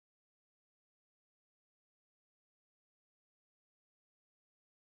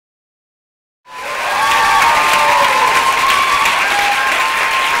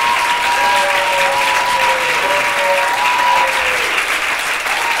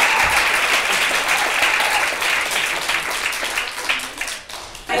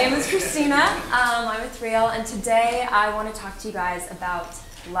Christina. I'm with Real, and today I want to talk to you guys about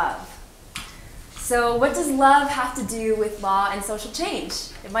love. So what does love have to do with law and social change?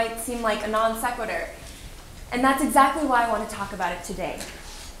 It might seem like a non sequitur. And that's exactly why I want to talk about it today.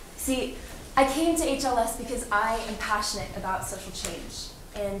 See, I came to HLS because I am passionate about social change.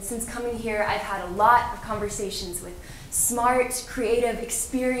 And since coming here, I've had a lot of conversations with smart, creative,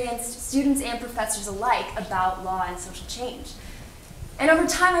 experienced students and professors alike about law and social change. And over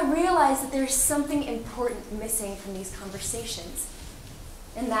time, I realized that there's something important missing from these conversations,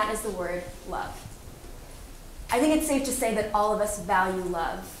 and that is the word love. I think it's safe to say that all of us value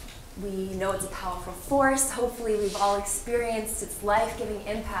love. We know it's a powerful force. Hopefully, we've all experienced its life-giving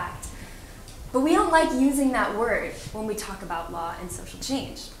impact. But we don't like using that word when we talk about law and social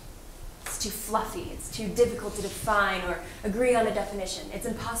change. It's too fluffy, it's too difficult to define or agree on a definition. It's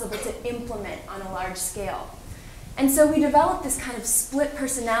impossible to implement on a large scale. And so we developed this kind of split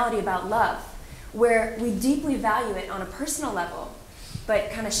personality about love, where we deeply value it on a personal level, but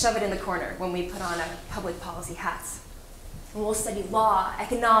kind of shove it in the corner when we put on a public policy hats. And we'll study law,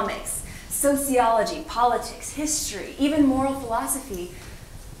 economics, sociology, politics, history, even moral philosophy,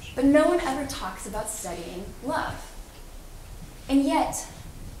 but no one ever talks about studying love. And yet,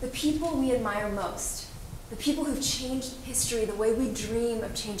 the people we admire most, the people who've changed history the way we dream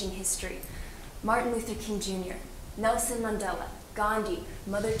of changing history, Martin Luther King Jr., Nelson Mandela, Gandhi,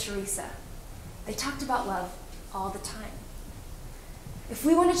 Mother Teresa, they talked about love all the time. If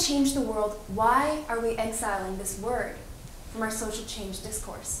we want to change the world, why are we exiling this word from our social change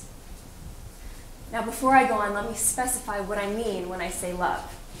discourse? Now, before I go on, let me specify what I mean when I say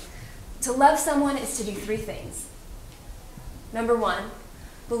love. To love someone is to do three things. Number one,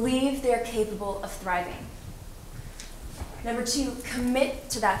 believe they are capable of thriving. Number two, commit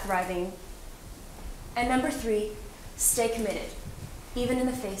to that thriving. And number three, stay committed, even in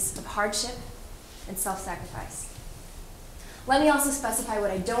the face of hardship and self-sacrifice. Let me also specify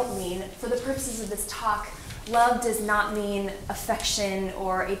what I don't mean. For the purposes of this talk, love does not mean affection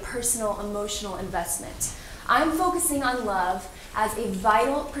or a personal emotional investment. I'm focusing on love as a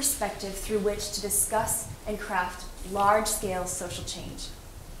vital perspective through which to discuss and craft large-scale social change.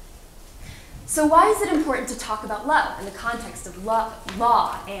 So why is it important to talk about love in the context of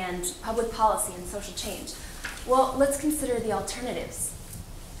law and public policy and social change? Well, let's consider the alternatives.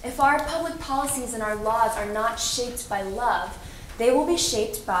 If our public policies and our laws are not shaped by love, they will be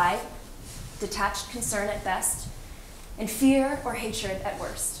shaped by detached concern at best and fear or hatred at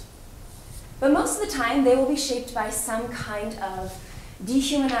worst. But most of the time, they will be shaped by some kind of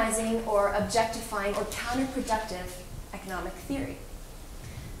dehumanizing or objectifying or counterproductive economic theory.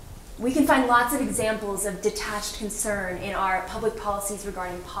 We can find lots of examples of detached concern in our public policies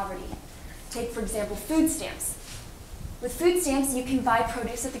regarding poverty. Take, for example, food stamps. With food stamps, you can buy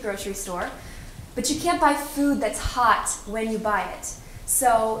produce at the grocery store, but you can't buy food that's hot when you buy it.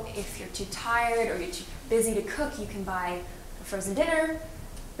 So if you're too tired or you're too busy to cook, you can buy a frozen dinner,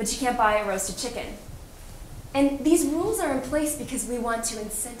 but you can't buy a roasted chicken. And these rules are in place because we want to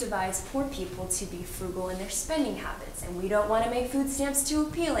incentivize poor people to be frugal in their spending habits, and we don't want to make food stamps too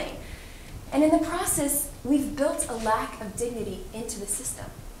appealing. And in the process, we've built a lack of dignity into the system.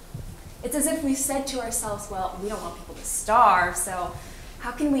 It's as if we've said to ourselves, well, we don't want people to starve, so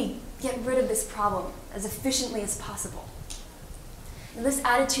how can we get rid of this problem as efficiently as possible? And this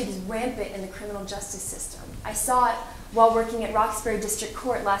attitude is rampant in the criminal justice system. I saw it while working at Roxbury District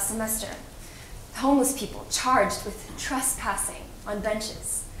Court last semester. Homeless people charged with trespassing on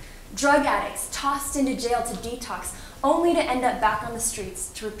benches. Drug addicts tossed into jail to detox, only to end up back on the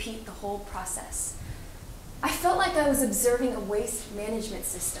streets to repeat the whole process. I felt like I was observing a waste management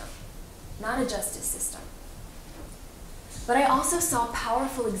system, not a justice system. But I also saw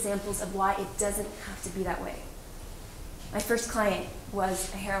powerful examples of why it doesn't have to be that way. My first client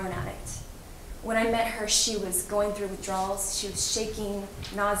was a heroin addict. When I met her, she was going through withdrawals. She was shaking,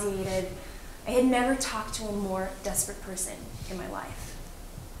 nauseated. I had never talked to a more desperate person in my life.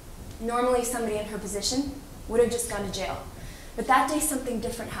 Normally, somebody in her position would have just gone to jail. But that day, something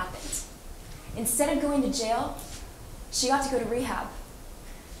different happened. Instead of going to jail, she got to go to rehab.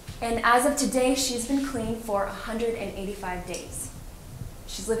 And as of today, she's been clean for 185 days.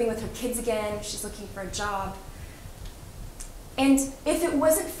 She's living with her kids again. She's looking for a job. And if it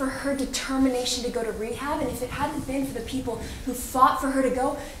wasn't for her determination to go to rehab, and if it hadn't been for the people who fought for her to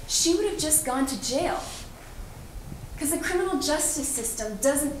go, she would have just gone to jail. Because the criminal justice system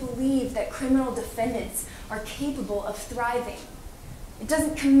doesn't believe that criminal defendants are capable of thriving. It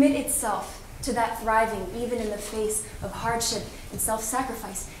doesn't commit itself to that thriving, even in the face of hardship and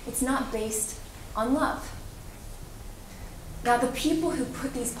self-sacrifice. It's not based on love. Now, the people who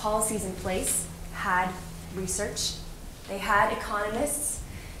put these policies in place had research, they had economists,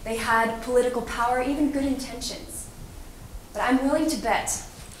 they had political power, even good intentions. But I'm willing to bet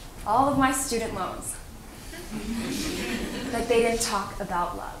all of my student loans that they didn't talk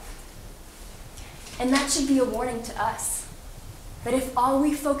about love. And that should be a warning to us, that if all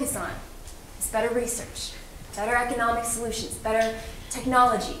we focus on is better research, better economic solutions, better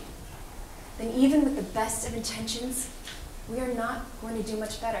technology, then even with the best of intentions, we are not going to do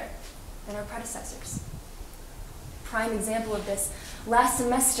much better than our predecessors. Prime example of this, last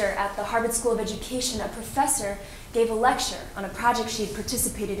semester at the Harvard School of Education, a professor gave a lecture on a project she had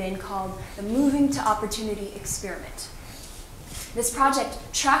participated in called the Moving to Opportunity Experiment. This project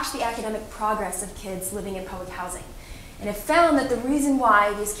tracked the academic progress of kids living in public housing, and it found that the reason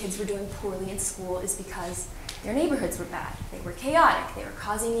why these kids were doing poorly in school is because their neighborhoods were bad. They were chaotic. They were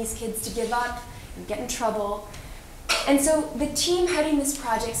causing these kids to give up and get in trouble. And so the team heading this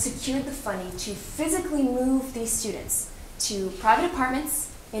project secured the funding to physically move these students to private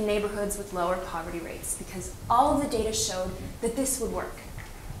apartments in neighborhoods with lower poverty rates, because all of the data showed that this would work.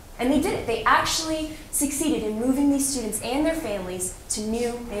 And they did it. They actually succeeded in moving these students and their families to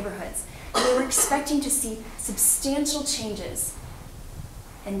new neighborhoods. And they were expecting to see substantial changes,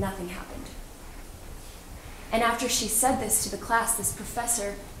 and nothing happened. And after she said this to the class, this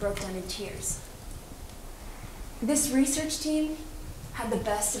professor broke down in tears. This research team had the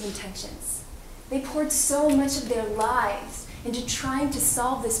best of intentions. They poured so much of their lives into trying to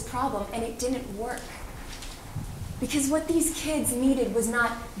solve this problem, and it didn't work. Because what these kids needed was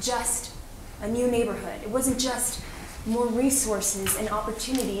not just a new neighborhood. It wasn't just more resources and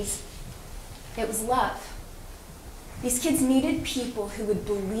opportunities. It was love. These kids needed people who would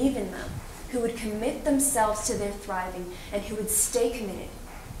believe in them, who would commit themselves to their thriving, and who would stay committed,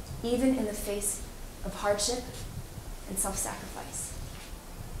 even in the face of hardship and self-sacrifice.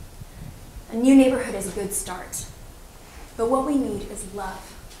 A new neighborhood is a good start, but what we need is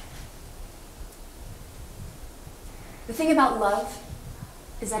love. The thing about love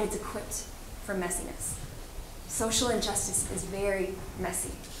is that it's equipped for messiness. Social injustice is very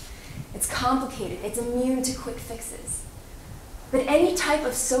messy. It's complicated. It's immune to quick fixes. But any type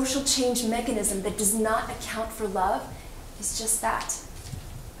of social change mechanism that does not account for love is just that,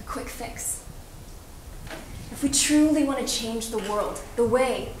 a quick fix. If we truly want to change the world the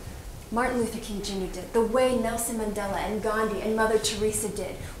way Martin Luther King Jr. did, the way Nelson Mandela and Gandhi and Mother Teresa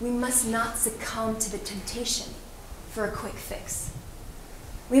did, we must not succumb to the temptation for a quick fix.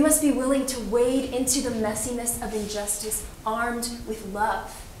 We must be willing to wade into the messiness of injustice armed with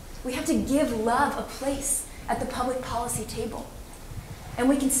love. We have to give love a place at the public policy table. And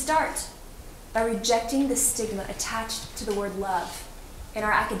we can start by rejecting the stigma attached to the word love in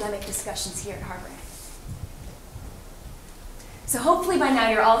our academic discussions here at Harvard. So hopefully by now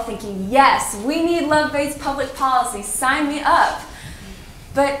you're all thinking, yes, we need love-based public policy, sign me up.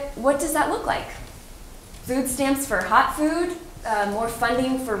 But what does that look like? Food stamps for hot food, more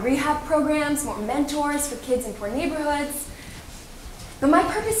funding for rehab programs, more mentors for kids in poor neighborhoods. But my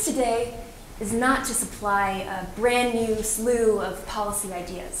purpose today is not to supply a brand new slew of policy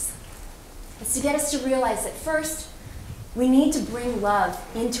ideas. It's to get us to realize that first, we need to bring love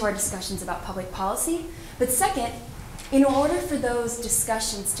into our discussions about public policy. But second, in order for those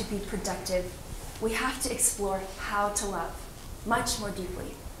discussions to be productive, we have to explore how to love much more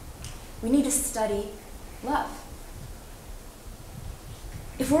deeply. We need to study love.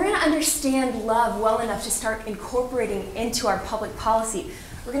 If we're going to understand love well enough to start incorporating into our public policy,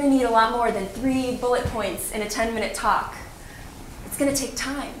 we're going to need a lot more than 3 bullet points in a 10-minute talk. It's going to take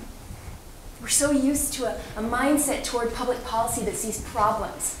time. We're so used to a mindset toward public policy that sees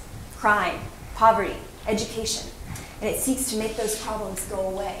problems, crime, poverty, education, and it seeks to make those problems go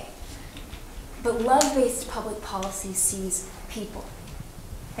away. But love-based public policy sees people,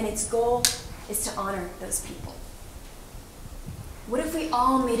 and its goal is to honor those people. What if we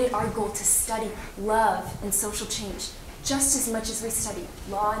all made it our goal to study love and social change just as much as we study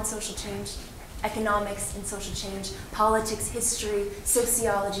law and social change, economics and social change, politics, history,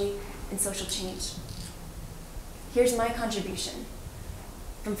 sociology, and social change? Here's my contribution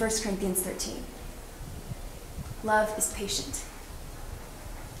from 1 Corinthians 13. Love is patient.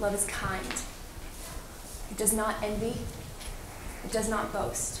 Love is kind. It does not envy. It does not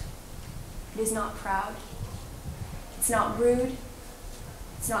boast. It is not proud. It's not rude.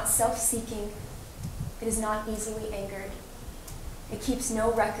 It's not self-seeking. It is not easily angered. It keeps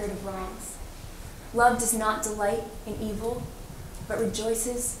no record of wrongs. Love does not delight in evil, but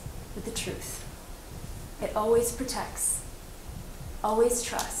rejoices with the truth. It always protects, always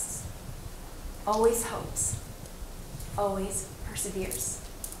trusts, always hopes, always perseveres.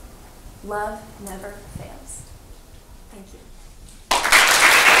 Love never fails.